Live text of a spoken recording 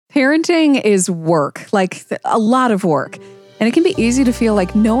Parenting is work, like a lot of work, and it can be easy to feel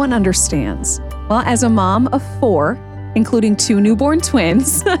like no one understands. Well, as a mom of 4, including 2 newborn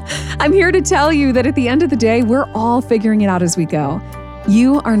twins, I'm here to tell you that at the end of the day, we're all figuring it out as we go.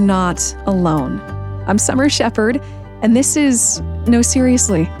 You are not alone. I'm Summer Shepherd, and this is, no,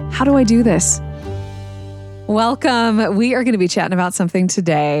 seriously, how do I do this? Welcome. We are going to be chatting about something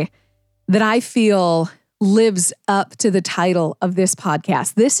today that I feel lives up to the title of this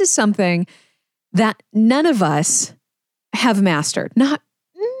podcast. This is something that none of us have mastered. Not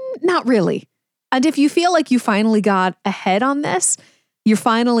really. And if you feel like you finally got ahead on this, you're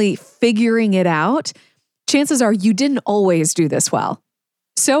finally figuring it out, chances are you didn't always do this well.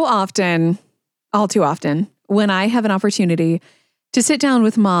 So often, all too often, when I have an opportunity to sit down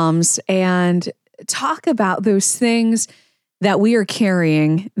with moms and talk about those things that we are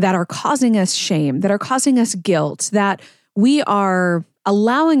carrying that are causing us shame, that are causing us guilt, that we are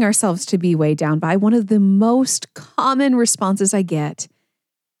allowing ourselves to be weighed down by, one of the most common responses I get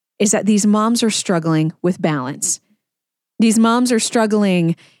is that these moms are struggling with balance. These moms are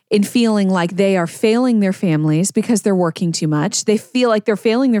struggling in feeling like they are failing their families because they're working too much. They feel like they're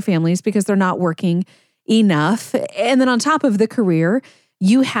failing their families because they're not working enough. And then on top of the career,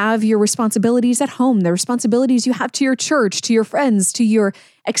 you have your responsibilities at home, the responsibilities you have to your church, to your friends, to your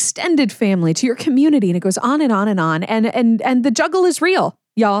extended family, to your community, and it goes on and on and on. And the juggle is real,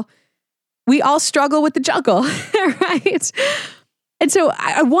 y'all. We all struggle with the juggle, right? And so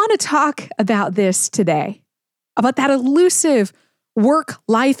I want to talk about this today, about that elusive work,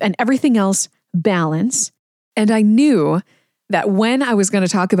 life, and everything else balance. And I knew that when I was going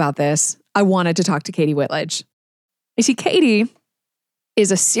to talk about this, I wanted to talk to Kati Whitledge. You see, Kati is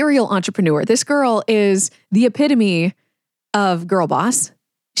a serial entrepreneur. This girl is the epitome of girl boss.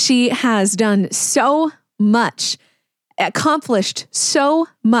 She has done so much, accomplished so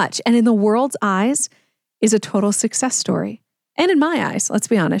much, and in the world's eyes is a total success story. And in my eyes, let's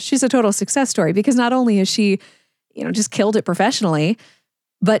be honest, she's a total success story because not only has she, just killed it professionally,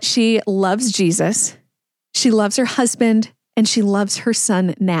 but she loves Jesus, she loves her husband, and she loves her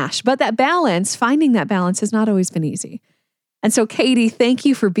son, Nash. But that balance, finding that balance has not always been easy. And so, Kati, thank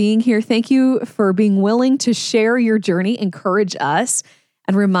you for being here. Thank you for being willing to share your journey, encourage us,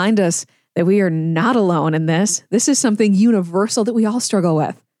 and remind us that we are not alone in this. This is something universal that we all struggle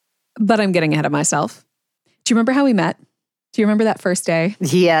with. But I'm getting ahead of myself. Do you remember how we met? Do you remember that first day?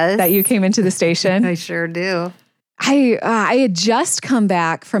 Yes. That you came into the station? I sure do. I had just come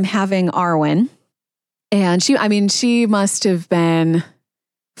back from having Arwen, and she must have been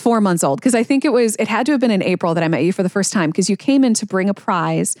 4 months old, because I think it had to have been in April that I met you for the first time, because you came in to bring a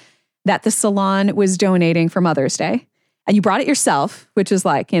prize that the salon was donating for Mother's Day. And you brought it yourself, which is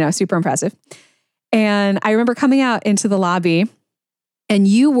super impressive. And I remember coming out into the lobby and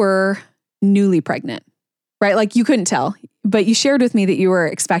you were newly pregnant, right? Like you couldn't tell, but you shared with me that you were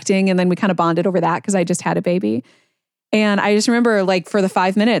expecting, and then we kind of bonded over that because I just had a baby. And I just remember for the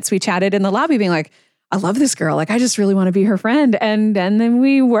 5 minutes we chatted in the lobby being like, I love this girl. I just really want to be her friend. And then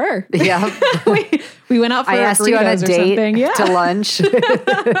we were. Yeah. we went out for I asked you on a date to lunch.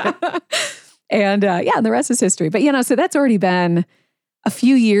 And the rest is history. But, so that's already been a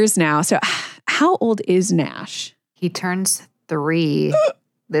few years now. So how old is Nash? He turns 3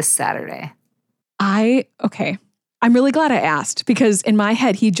 this Saturday. Okay. I'm really glad I asked, because in my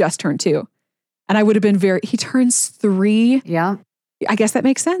head, he just turned 2. And I would have been he turns 3. Yeah. I guess that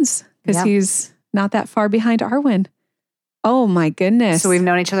makes sense because he's not that far behind Arwen. Oh my goodness. So we've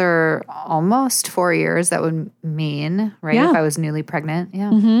known each other almost 4 years. That would mean, right? Yeah. If I was newly pregnant. Yeah.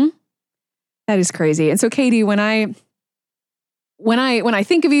 Mm-hmm. That is crazy. And so Kati, when I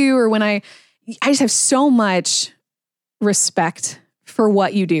think of you, or when I just have so much respect for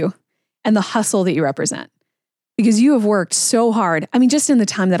what you do and the hustle that you represent, because you have worked so hard. Just in the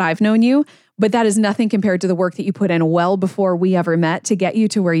time that I've known you, but that is nothing compared to the work that you put in well before we ever met to get you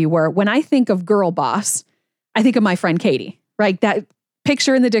to where you were. When I think of girl boss, I think of my friend Kati, right? That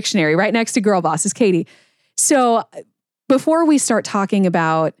picture in the dictionary right next to girl boss is Kati. So before we start talking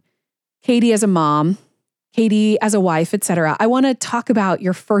about Kati as a mom, Kati as a wife, etc., I want to talk about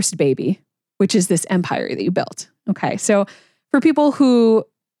your first baby, which is this empire that you built. Okay. So for people who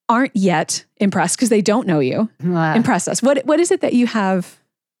aren't yet impressed because they don't know you, impress us. What is it that you have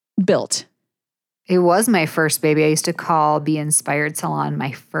built? It was my first baby. I used to call Be Inspired Salon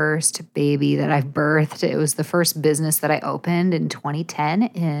my first baby that I've birthed. It was the first business that I opened in 2010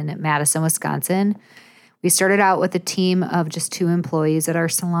 in Madison, Wisconsin. We started out with a team of just 2 employees at our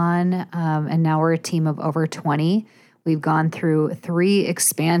salon, and now we're a team of over 20. We've gone through 3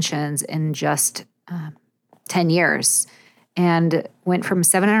 expansions in just 10 years. and went from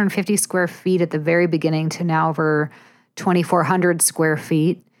 750 square feet at the very beginning to now over 2,400 square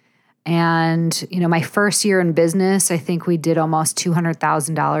feet. And, my first year in business, I think we did almost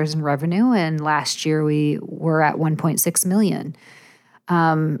 $200,000 in revenue. And last year we were at 1.6 million.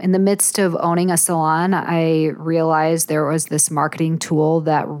 In the midst of owning a salon, I realized there was this marketing tool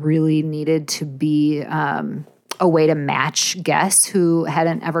that really needed to be a way to match guests who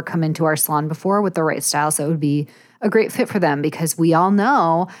hadn't ever come into our salon before with the right style. So it would be a great fit for them, because we all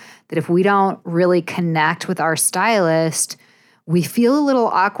know that if we don't really connect with our stylist, we feel a little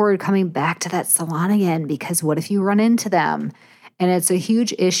awkward coming back to that salon again, because what if you run into them? And it's a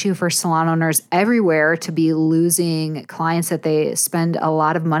huge issue for salon owners everywhere to be losing clients that they spend a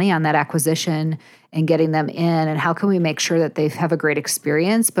lot of money on that acquisition and getting them in. And how can we make sure that they have a great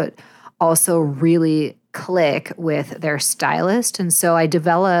experience, but also really click with their stylist? And so I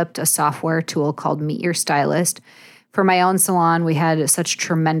developed a software tool called Meet Your Stylist. For my own salon, we had such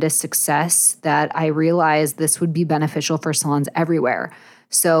tremendous success that I realized this would be beneficial for salons everywhere.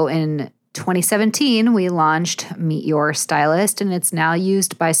 So in 2017, we launched Meet Your Stylist, and it's now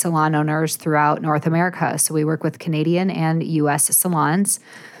used by salon owners throughout North America. So we work with Canadian and US salons,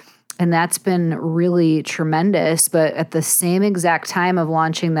 and that's been really tremendous. But at the same exact time of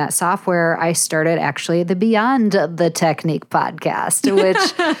launching that software, I started actually the Beyond the Technique podcast,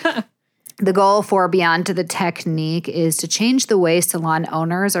 which the goal for Beyond the Technique is to change the way salon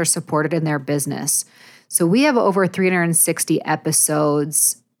owners are supported in their business. So we have over 360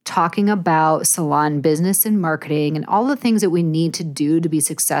 episodes talking about salon business and marketing and all the things that we need to do to be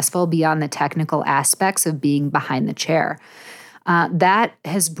successful beyond the technical aspects of being behind the chair. That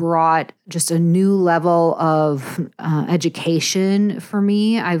has brought just a new level of education for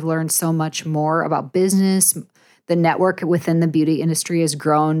me. I've learned so much more about business. The network within the beauty industry has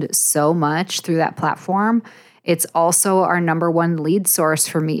grown so much through that platform. It's also our number one lead source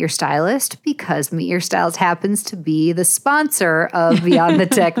for Meet Your Stylist, because Meet Your Stylist happens to be the sponsor of Beyond the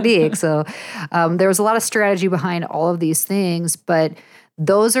Technique. So there was a lot of strategy behind all of these things, but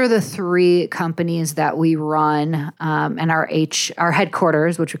those are the three companies that we run, and our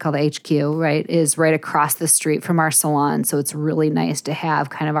headquarters, which we call the HQ, right, is right across the street from our salon. So it's really nice to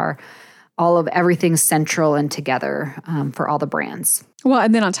have kind of all of everything central and together for all the brands. Well,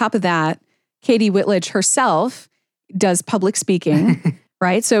 and then on top of that, Kati Whitledge herself does public speaking,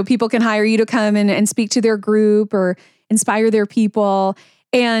 right? So people can hire you to come in and speak to their group or inspire their people.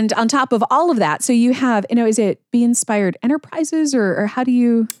 And on top of all of that, so you have, is it Be Inspired Enterprises or how do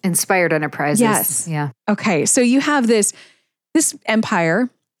you? Inspired Enterprises. Yes. Yeah. Okay. So you have this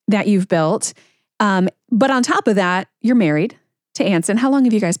empire that you've built. But on top of that, you're married to Anson. How long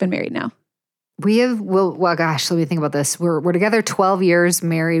have you guys been married now? We have, gosh, let me think about this. We're together 12 years,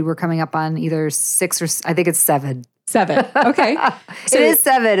 married. We're coming up on either 6 or I think it's 7. 7. Okay. So it is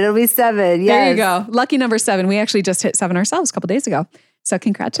 7. It'll be 7. Yes. There you go. Lucky number 7. We actually just hit 7 ourselves a couple days ago. So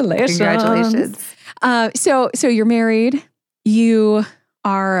congratulations. So you're married. You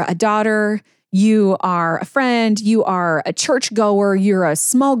are a daughter. You are a friend. You are a churchgoer. You're a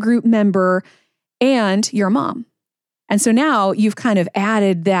small group member, and you're a mom. And so now you've kind of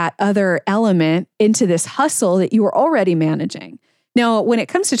added that other element into this hustle that you were already managing. Now, when it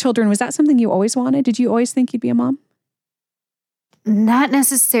comes to children, was that something you always wanted? Did you always think you'd be a mom? Not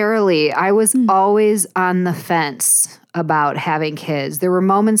necessarily. I was always on the fence about having kids. There were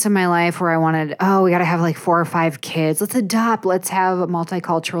moments in my life where I wanted, we got to have like 4 or 5 kids. Let's adopt. Let's have a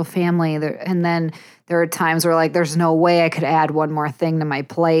multicultural family. And then there are times where there's no way I could add one more thing to my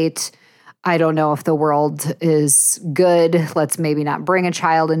plate. I don't know if the world is good. Let's maybe not bring a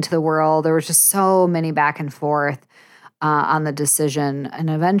child into the world. There was just so many back and forth on the decision. And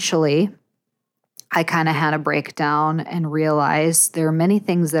eventually, I kind of had a breakdown and realized there are many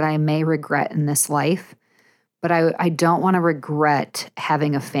things that I may regret in this life, but I don't want to regret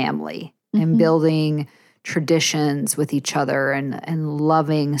having a family and building traditions with each other and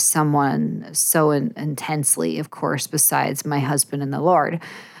loving someone so intensely, of course, besides my husband and the Lord.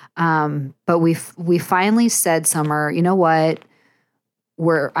 But we finally said, Summer, you know what?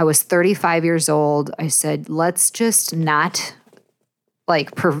 I was 35 years old. I said, let's just not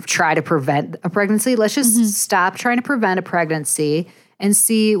try to prevent a pregnancy. Let's just stop trying to prevent a pregnancy and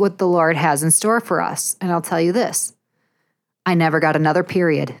see what the Lord has in store for us. And I'll tell you this, I never got another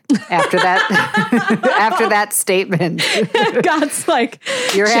period after that, after that statement. God's like,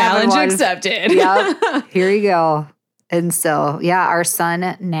 You're challenge accepted. Yep, here you go. And so, our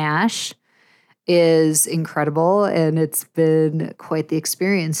son, Nash, is incredible. And it's been quite the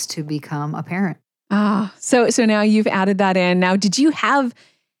experience to become a parent. So now you've added that in. Now, did you have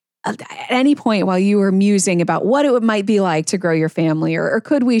at any point while you were musing about what it might be like to grow your family, or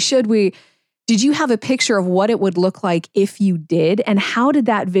could we, should we, did you have a picture of what it would look like if you did? And how did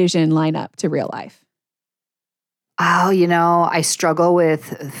that vision line up to real life? Oh, I struggle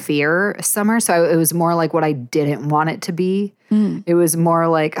with fear, Summer. So it was more like what I didn't want it to be. It was more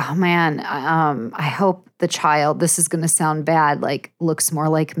like, oh man, I hope the child, this is going to sound bad, like looks more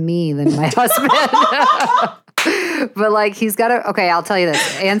like me than my husband. But like okay, I'll tell you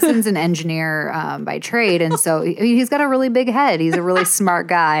this. Anson's an engineer by trade. And so he's got a really big head. He's a really smart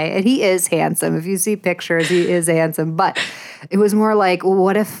guy. And he is handsome. If you see pictures, he is handsome. But it was more like,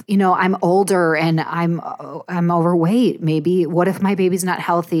 what if, I'm older and I'm overweight maybe? What if my baby's not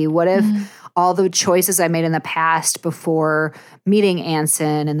healthy? What if all the choices I made in the past before meeting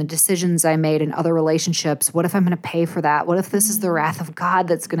Anson and the decisions I made in other relationships, what if I'm going to pay for that? What if this is the wrath of God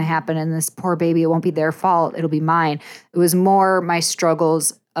that's going to happen and this poor baby, it won't be their fault, it'll be mine. It was more my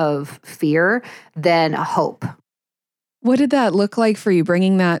struggles of fear than hope. What did that look like for you,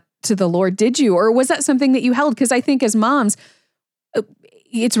 bringing that to the Lord? Did you, or was that something that you held? Because I think as moms,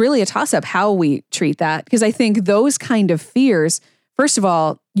 it's really a toss-up how we treat that. Because I think those kind of fears, first of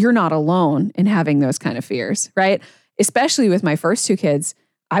all, you're not alone in having those kind of fears, right? Especially with my first two kids,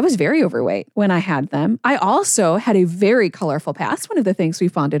 I was very overweight when I had them. I also had a very colorful past, one of the things we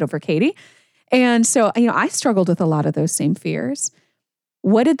bonded over, Katie. And so, I struggled with a lot of those same fears.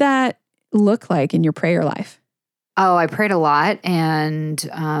 What did that look like in your prayer life? Oh, I prayed a lot, and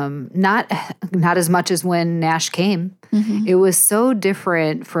not as much as when Nash came. Mm-hmm. It was so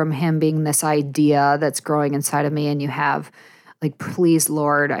different from him being this idea that's growing inside of me, and you have like, please,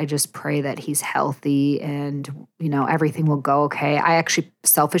 Lord, I just pray that he's healthy and, everything will go okay. I actually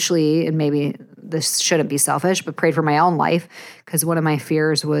selfishly, and maybe this shouldn't be selfish, but prayed for my own life because one of my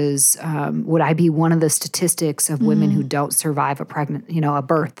fears was, would I be one of the statistics of women who don't survive a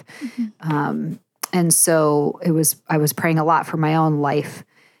birth? Mm-hmm. And so I was praying a lot for my own life.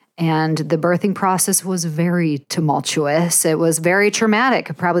 And the birthing process was very tumultuous. It was very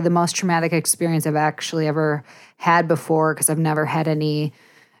traumatic, probably the most traumatic experience I've actually ever had before, because I've never had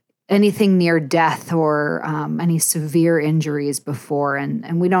anything near death or any severe injuries before.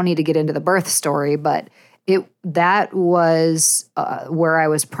 And we don't need to get into the birth story, but that was where I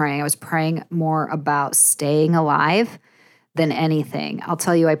was praying. I was praying more about staying alive than anything. I'll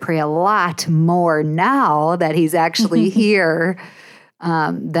tell you, I pray a lot more now that he's actually here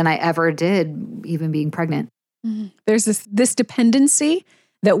than I ever did, even being pregnant. There's this dependency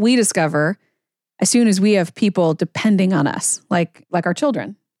that we discover as soon as we have people depending on us, like our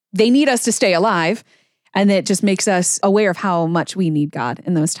children. They need us to stay alive, and it just makes us aware of how much we need God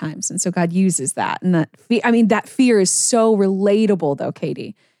in those times. And so God uses that. And that fear is so relatable though,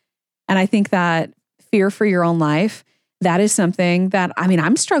 Katie. And I think that fear for your own life, that is something that,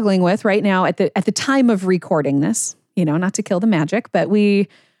 I'm struggling with right now at the time of recording this. Not to kill the magic, but we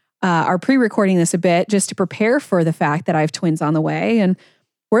are pre-recording this a bit just to prepare for the fact that I have twins on the way. And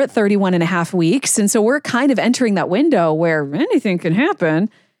we're at 31 and a half weeks. And so we're kind of entering that window where anything can happen.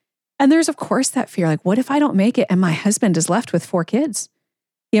 And there's, of course, that fear, like, what if I don't make it and my husband is left with 4 kids?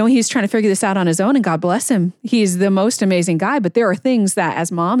 He's trying to figure this out on his own, and God bless him. He's the most amazing guy. But there are things that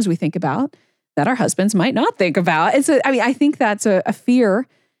as moms we think about that our husbands might not think about. And so, I think that's a fear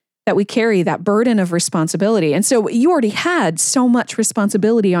that we carry, that burden of responsibility. And so you already had so much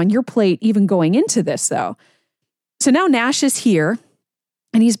responsibility on your plate even going into this, though. So now Nash is here,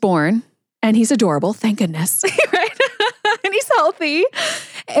 and he's born, and he's adorable, thank goodness, right? And he's healthy.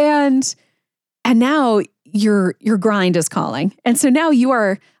 And now your grind is calling. And so now you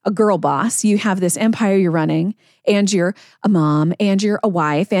are a girl boss. You have this empire you're running, and you're a mom, and you're a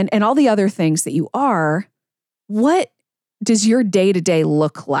wife, and all the other things that you are. What does your day-to-day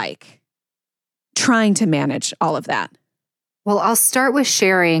look like trying to manage all of that? Well, I'll start with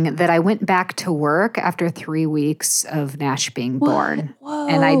sharing that I went back to work after 3 weeks of Nash being born. Whoa.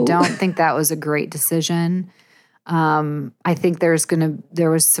 And I don't think that was a great decision. I think there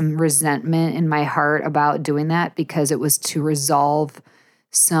was some resentment in my heart about doing that because it was to resolve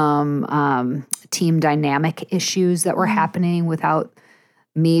some team dynamic issues that were happening without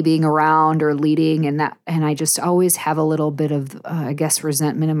me being around or leading, and I just always have a little bit of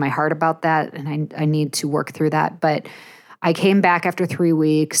resentment in my heart about that, and I need to work through that. But I came back after 3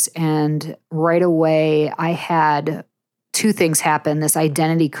 weeks, and right away I had 2 things happen: this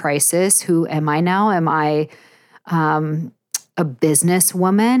identity crisis. Who am I now? Am I a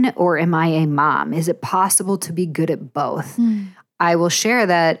businesswoman, or am I a mom? Is it possible to be good at both? I will share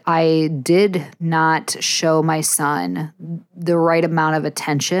that I did not show my son the right amount of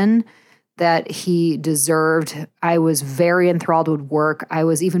attention that he deserved. I was very enthralled with work. I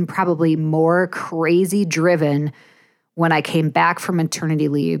was even probably more crazy driven when I came back from maternity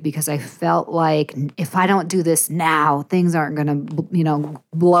leave, because I felt like if I don't do this now, things aren't going to,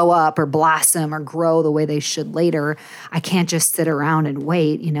 blow up or blossom or grow the way they should later. I can't just sit around and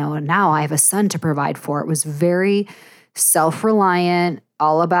wait, and now I have a son to provide for. It was very self-reliant,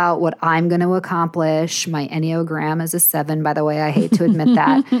 all about what I'm going to accomplish. My Enneagram is a 7, by the way. I hate to admit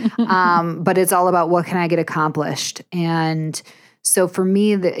that. But it's all about what can I get accomplished. And so for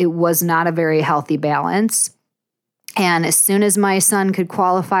me, it was not a very healthy balance. And as soon as my son could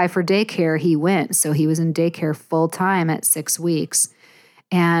qualify for daycare, he went. So he was in daycare full time at 6 weeks.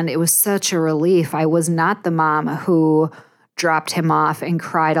 And it was such a relief. I was not the mom who dropped him off and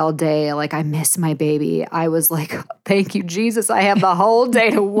cried all day, like, I miss my baby. I was like, thank you, Jesus. I have the whole day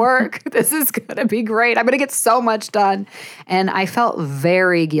to work. This is going to be great. I'm going to get so much done. And I felt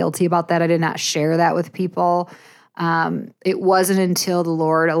very guilty about that. I did not share that with people. It wasn't until the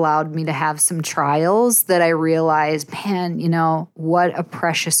Lord allowed me to have some trials that I realized, man, what a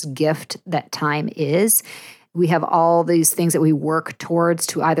precious gift that time is. We have all these things that we work towards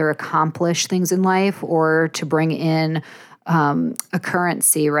to either accomplish things in life or to bring in a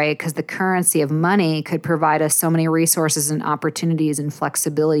currency, right? Because the currency of money could provide us so many resources and opportunities and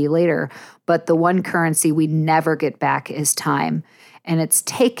flexibility later. But the one currency we never get back is time. And it's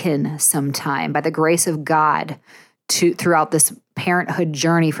taken some time by the grace of God throughout this parenthood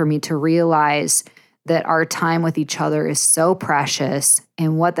journey for me to realize that our time with each other is so precious.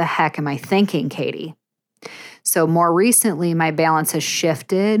 And what the heck am I thinking, Katie? So more recently, my balance has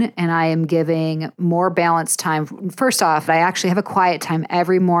shifted and I am giving more balanced time. First off, I actually have a quiet time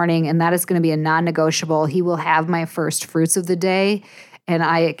every morning, and that is going to be a non-negotiable. He will have my first fruits of the day, and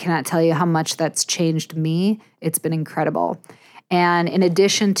I cannot tell you how much that's changed me. It's been incredible. And in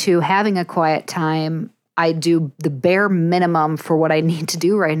addition to having a quiet time, I do the bare minimum for what I need to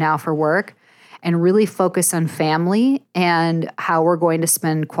do right now for work and really focus on family and how we're going to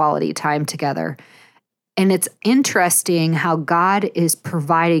spend quality time together. And it's interesting how God is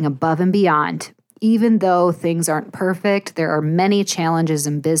providing above and beyond. Even though things aren't perfect, there are many challenges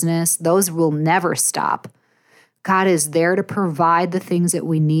in business. Those will never stop. God is there to provide the things that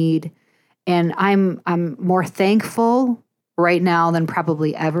we need. And I'm more thankful right now than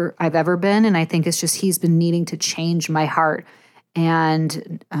probably I've ever been. And I think it's just He's been needing to change my heart.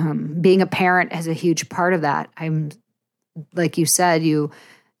 And being a parent is a huge part of that. I'm, like you said, you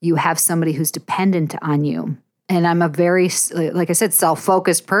have somebody who's dependent on you. And I'm a very, like I said,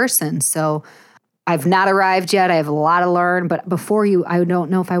 self-focused person. So I've not arrived yet. I have a lot to learn. But before I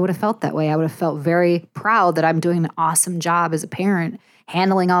don't know if I would have felt that way. I would have felt very proud that I'm doing an awesome job as a parent,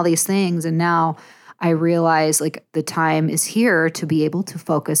 handling all these things. And now I realize like the time is here to be able to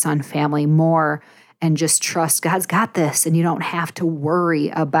focus on family more and just trust God's got this. And you don't have to worry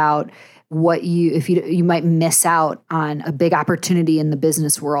about if you might miss out on a big opportunity in the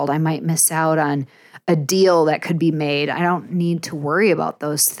business world. I might miss out on a deal that could be made. I don't need to worry about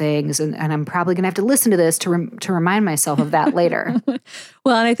those things. And I'm probably going to have to listen to this to remind myself of that later.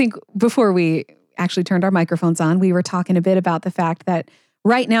 Well, and I think before we actually turned our microphones on, we were talking a bit about the fact that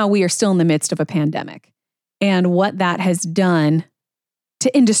right now we are still in the midst of a pandemic and what that has done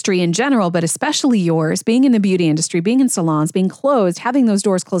to industry in general, but especially yours, being in the beauty industry, being in salons, being closed, having those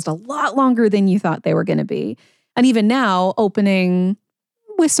doors closed a lot longer than you thought they were going to be. And even now opening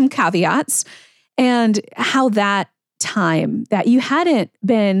with some caveats, and how that time that you hadn't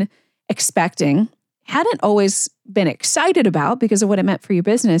been expecting, hadn't always been excited about because of what it meant for your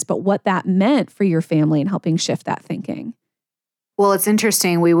business, but what that meant for your family and helping shift that thinking. Well, it's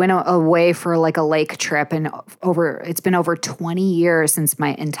interesting. We went away for like a lake trip, and it's been over 20 years since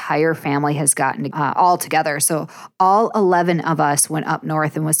my entire family has gotten all together. So all 11 of us went up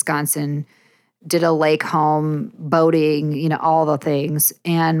north in Wisconsin, did a lake home, boating, all the things.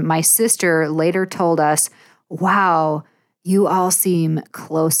 And my sister later told us, wow, you all seem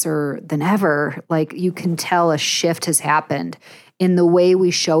closer than ever. Like you can tell a shift has happened in the way we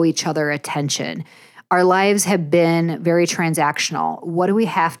show each other attention. Our lives have been very transactional. What do we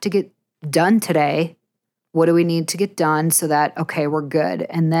have to get done today? What do we need to get done so that, okay, we're good?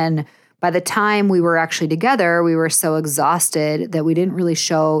 And then by the time we were actually together, we were so exhausted that we didn't really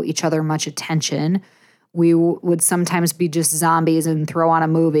show each other much attention. We would sometimes be just zombies and throw on a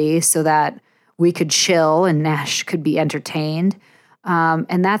movie so that we could chill and Nash could be entertained.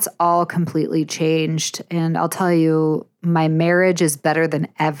 And that's all completely changed. And I'll tell you, my marriage is better than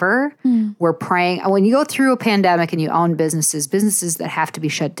ever. We're praying. When you go through a pandemic and you own businesses that have to be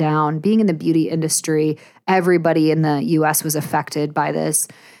shut down, being in the beauty industry, everybody in the U.S. was affected by this.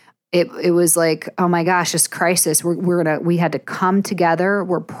 it was like, oh my gosh, this crisis. We had to come together.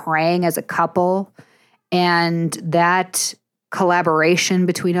 We're praying as a couple. And that collaboration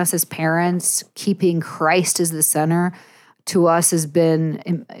between us as parents, keeping Christ as the center, to us has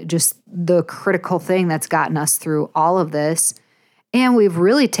been just the critical thing that's gotten us through all of this. And we've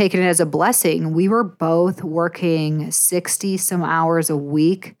really taken it as a blessing. We were both working 60 some hours a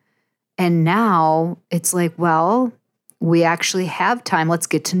week. And now it's like, well, we actually have time. Let's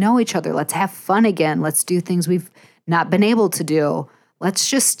get to know each other. Let's have fun again. Let's do things we've not been able to do. Let's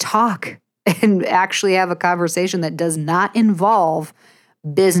just talk and actually have a conversation that does not involve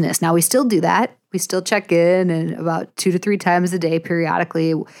business. Now, we still do that. We still check in and about 2 to 3 times a day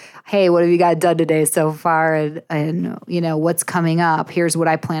periodically. Hey, what have you got done today so far? And what's coming up? Here's what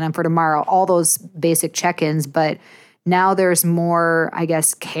I plan on for tomorrow. All those basic check-ins. But now there's more, I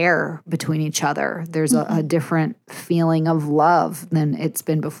guess, care between each other. There's a different feeling of love than it's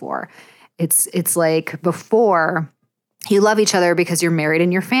been before. It's like before, you love each other because you're married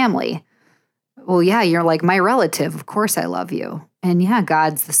and your family. Well, yeah, you're like my relative. Of course I love you. And yeah,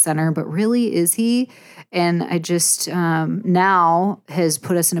 God's the center, but really, is he? And I just now has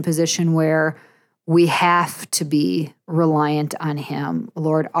put us in a position where we have to be reliant on him.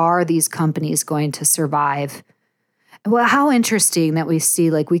 Lord, are these companies going to survive? Well, how interesting that we see,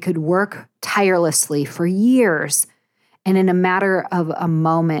 like, we could work tirelessly for years, and in a matter of a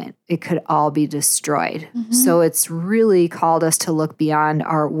moment, it could all be destroyed. Mm-hmm. So it's really called us to look beyond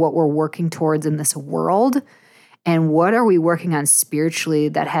what we're working towards in this world, and what are we working on spiritually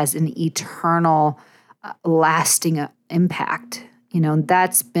that has an eternal, lasting impact.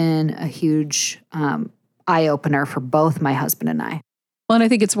 That's been a huge eye-opener for both my husband and I. Well, and I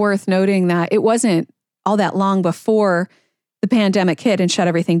think it's worth noting that it wasn't all that long before the pandemic hit and shut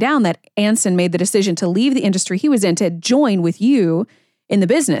everything down that Anson made the decision to leave the industry he was in to join with you in the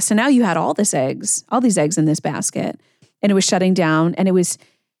business. And now you had all these eggs in this basket, and it was shutting down. And it was,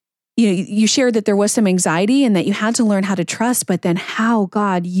 you shared that there was some anxiety and that you had to learn how to trust, but then how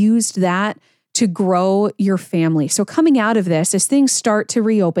God used that to grow your family. So coming out of this, as things start to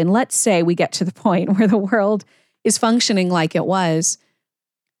reopen, let's say we get to the point where the world is functioning like it was,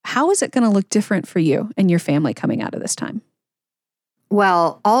 how is it going to look different for you and your family coming out of this time?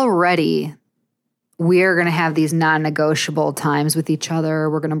 Well, already we are going to have these non-negotiable times with each other.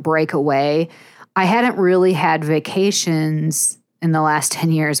 We're going to break away. I hadn't really had vacations in the last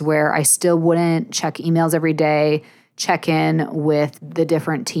 10 years where I still wouldn't check emails every day, check in with the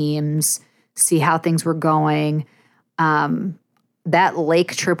different teams, see how things were going. That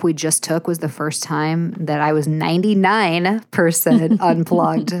lake trip we just took was the first time that I was 99%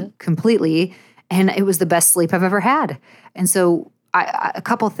 unplugged completely. And it was the best sleep I've ever had. And so a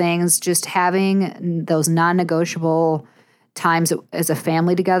couple things, just having those non-negotiable times as a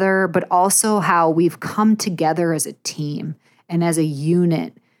family together, but also how we've come together as a team and as a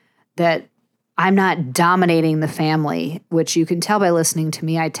unit, that I'm not dominating the family, which you can tell by listening to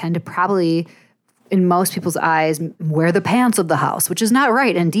me. I tend to probably, in most people's eyes, wear the pants of the house, which is not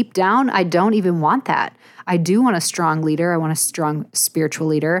right. And deep down, I don't even want that. I do want a strong leader. I want a strong spiritual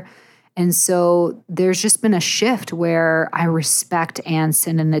leader. And so there's just been a shift where I respect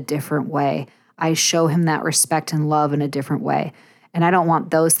Anson in a different way. I show him that respect and love in a different way. And I don't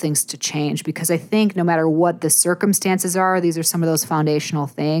want those things to change, because I think no matter what the circumstances are, these are some of those foundational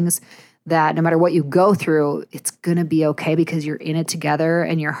things that no matter what you go through, it's going to be okay because you're in it together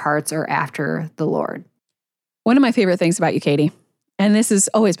and your hearts are after the Lord. One of my favorite things about you, Kati, and this has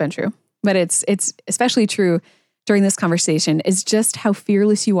always been true, but it's especially true during this conversation, is just how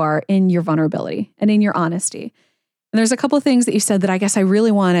fearless you are in your vulnerability and in your honesty. And there's a couple of things that you said that I guess I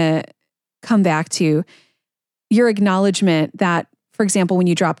really want to come back to. Your acknowledgement that, for example, when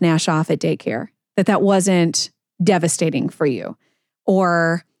you dropped Nash off at daycare, that wasn't devastating for you,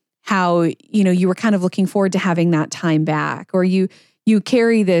 or how, you were kind of looking forward to having that time back, or you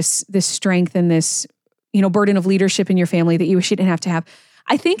carry this strength and this, burden of leadership in your family that you wish you didn't have to have.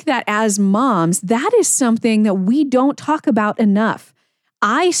 I think that as moms, that is something that we don't talk about enough.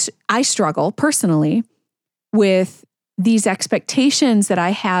 I struggle personally with these expectations that I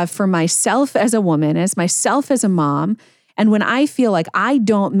have for myself as a woman, as myself as a mom. And when I feel like I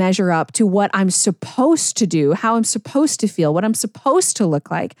don't measure up to what I'm supposed to do, how I'm supposed to feel, what I'm supposed to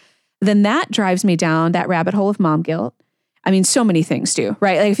look like, then that drives me down that rabbit hole of mom guilt. I mean, so many things do,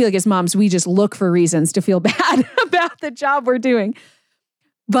 right? Like, I feel like as moms, we just look for reasons to feel bad about the job we're doing.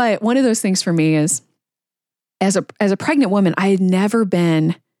 But one of those things for me is, as a pregnant woman, I had never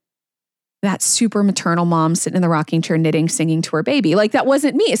been that super maternal mom sitting in the rocking chair, knitting, singing to her baby. Like, that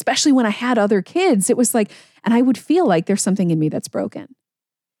wasn't me, especially when I had other kids. It was like, and I would feel like there's something in me that's broken.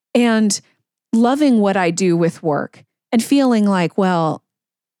 and loving what I do with work and feeling like, well,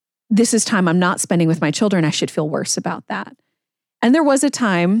 this is time I'm not spending with my children. I should feel worse about that. And there was a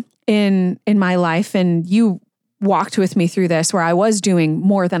time in my life, and you walked with me through this, where I was doing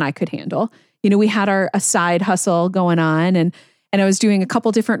more than I could handle. We had a side hustle going on, and I was doing a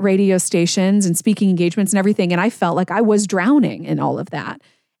couple different radio stations and speaking engagements and everything. And I felt like I was drowning in all of that.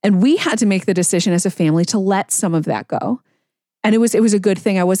 And we had to make the decision as a family to let some of that go. And it was a good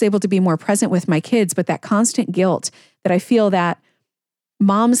thing. I was able to be more present with my kids, but that constant guilt that I feel that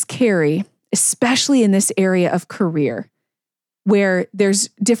moms carry, especially in this area of career, where there's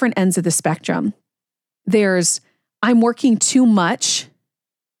different ends of the spectrum. There's, I'm working too much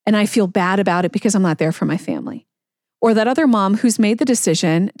and I feel bad about it because I'm not there for my family. Or that other mom who's made the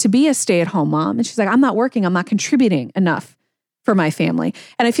decision to be a stay-at-home mom, and she's like, I'm not working, I'm not contributing enough for my family.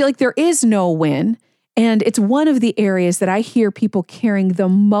 And I feel like there is no win. And it's one of the areas that I hear people carrying the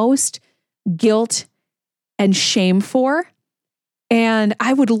most guilt and shame for. And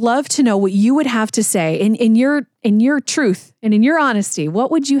I would love to know what you would have to say in your truth and in your honesty.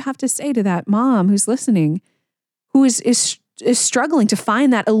 What would you have to say to that mom who's listening, who is struggling to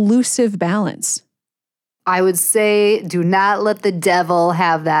find that elusive balance? I would say, do not let the devil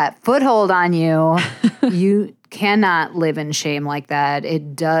have that foothold on you. You cannot live in shame like that.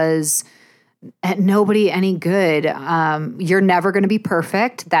 It does nobody any good. You're never going to be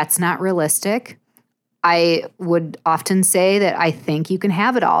perfect. That's not realistic. I would often say that I think you can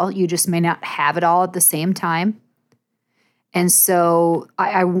have it all. You just may not have it all at the same time. And so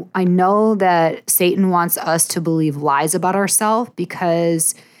I know that Satan wants us to believe lies about ourselves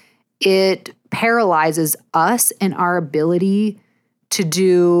because it paralyzes us and our ability to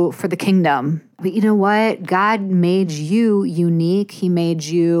do for the kingdom. But you know what? God made you unique. He made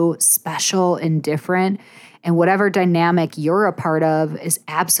you special and different. And whatever dynamic you're a part of is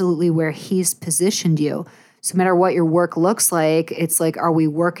absolutely where He's positioned you. So no matter what your work looks like, it's like, are we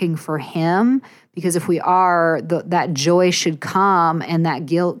working for Him? Because if we are, that joy should come and that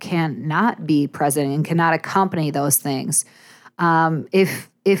guilt cannot be present and cannot accompany those things.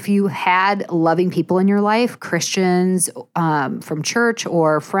 If you had loving people in your life, Christians from church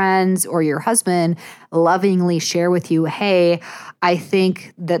or friends or your husband lovingly share with you, hey, I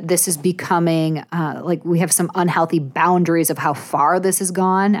think that this is becoming like we have some unhealthy boundaries of how far this has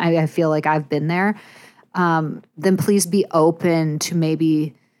gone. I feel like I've been there. Then please be open to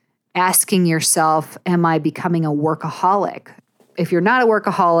maybe asking yourself, am I becoming a workaholic? If you're not a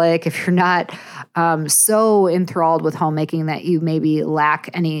workaholic, if you're not so enthralled with homemaking that you maybe lack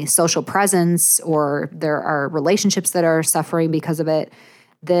any social presence or there are relationships that are suffering because of it,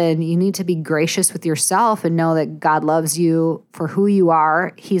 then you need to be gracious with yourself and know that God loves you for who you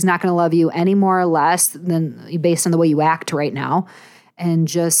are. He's not going to love you any more or less than based on the way you act right now. And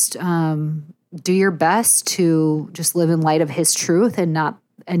just do your best to just live in light of His truth and not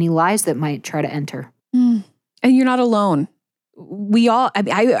any lies that might try to enter. And you're not alone. We all,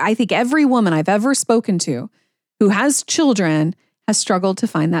 I think every woman I've ever spoken to who has children has struggled to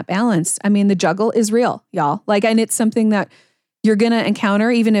find that balance. I mean, the juggle is real, y'all. And it's something that you're going to encounter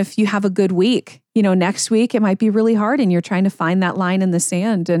even if you have a good week. Next week it might be really hard and you're trying to find that line in the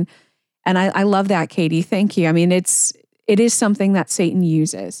sand. And I love that, Katie. Thank you. I mean, it is something that Satan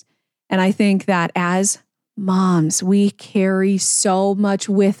uses. And I think that as moms, we carry so much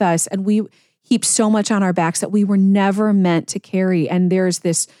with us and we heap so much on our backs that we were never meant to carry. And there's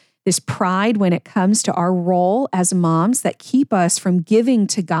this pride when it comes to our role as moms that keep us from giving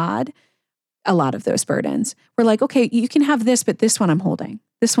to God a lot of those burdens. We're like, okay, you can have this, but this one I'm holding.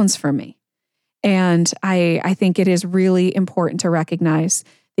 This one's for me. And I think it is really important to recognize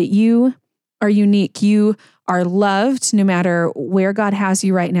that you are unique. You are loved no matter where God has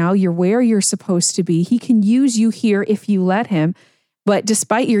you right now. You're where you're supposed to be. He can use you here if you let Him. But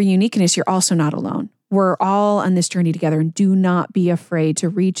despite your uniqueness, you're also not alone. We're all on this journey together, and do not be afraid to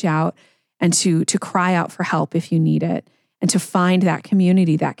reach out and to cry out for help if you need it and to find that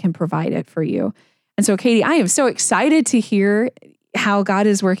community that can provide it for you. And so, Katie, I am so excited to hear how God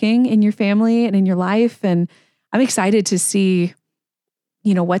is working in your family and in your life. And I'm excited to see,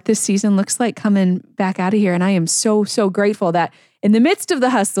 what this season looks like coming back out of here. And I am so, so grateful that in the midst of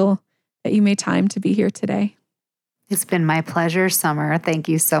the hustle that you made time to be here today. It's been my pleasure, Summer. Thank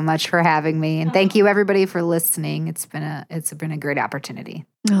you so much for having me. And thank you everybody for listening. It's been a great opportunity.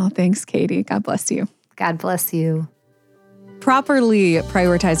 Oh, thanks, Katie. God bless you. God bless you. Properly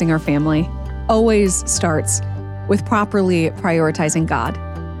prioritizing our family always starts with properly prioritizing God.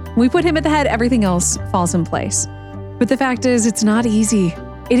 When we put Him at the head, everything else falls in place. But the fact is, it's not easy.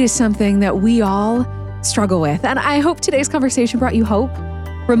 It is something that we all struggle with. And I hope today's conversation brought you hope,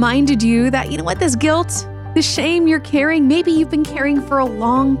 reminded you that, you know what, this guilt, this shame you're carrying, maybe you've been carrying for a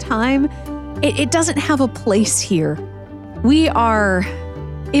long time, it doesn't have a place here. We are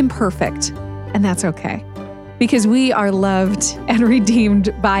imperfect, and that's okay, because we are loved and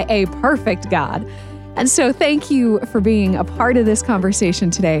redeemed by a perfect God. And so thank you for being a part of this conversation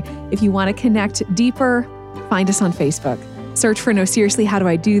today. If you want to connect deeper, find us on Facebook. Search for No Seriously, How Do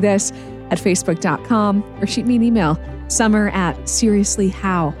I Do This at facebook.com, or shoot me an email,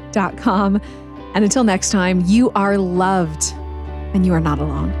 summer@seriouslyhow.com. And until next time, you are loved and you are not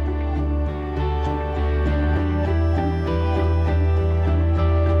alone.